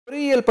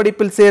பொறியியல்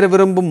படிப்பில் சேர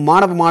விரும்பும்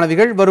மாணவ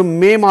மாணவிகள் வரும்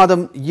மே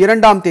மாதம்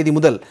 2ஆம் தேதி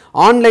முதல்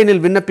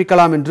ஆன்லைனில்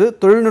விண்ணப்பிக்கலாம் என்று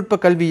தொழில்நுட்ப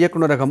கல்வி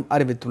இயக்குநரகம்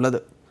அறிவித்துள்ளது.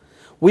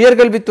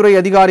 உயர்கல்வித்துறை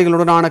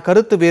அதிகாரிகளுடனான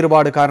கருத்து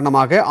வேறுபாடு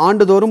காரணமாக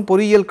ஆண்டுதோறும்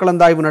பொறியியல்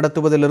கலந்தாய்வு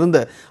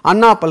நடத்துவதிலிருந்து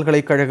அண்ணா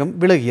பல்கலைக்கழகம்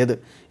விலகியது.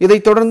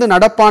 இதைத் தொடர்ந்து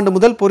நடப்பாண்டு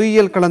முதல்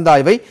பொறியியல்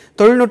கலந்தாய்வை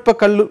தொழில்நுட்ப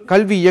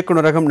கல்வி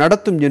இயக்குநரகம்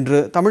நடத்தும் என்று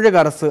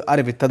தமிழக அரசு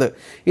அறிவித்தது.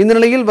 இந்த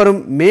நிலையில்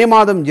வரும் மே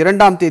மாதம்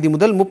 2ஆம் தேதி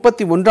முதல்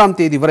 31ஆம்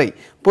தேதி வரை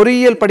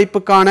பொறியியல்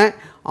படிப்புக்கான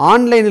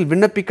ஆன்லைனில்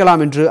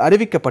விண்ணப்பிக்கலாம் என்று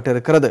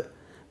அறிவிக்கப்பட்டிருக்கிறது.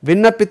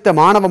 விண்ணப்பித்த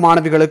மாணவ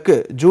மாணவிகளுக்கு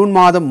ஜூன்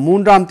மாதம்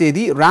 3ஆம்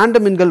தேதி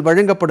ரேண்டம் எண்கள்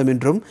வழங்கப்படும்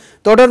என்றும்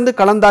தொடர்ந்து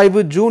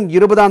கலந்தாய்வு ஜூன்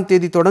 20ஆம்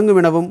தேதி தொடங்கும்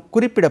எனவும்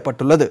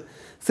குறிப்பிடப்பட்டுள்ளது.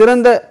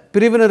 சிறந்த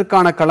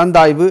பிரிவினருக்கான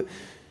கலந்தாய்வு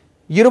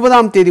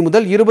 20ஆம் தேதி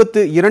முதல்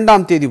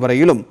 22ஆம் தேதி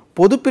வரையிலும்,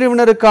 பொது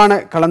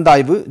பிரிவினருக்கான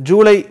கலந்தாய்வு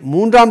ஜூலை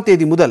 3ஆம்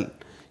தேதி முதல்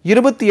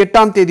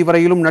 28ஆம் தேதி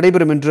வரையிலும்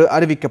நடைபெறும் என்று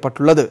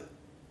அறிவிக்கப்பட்டுள்ளது.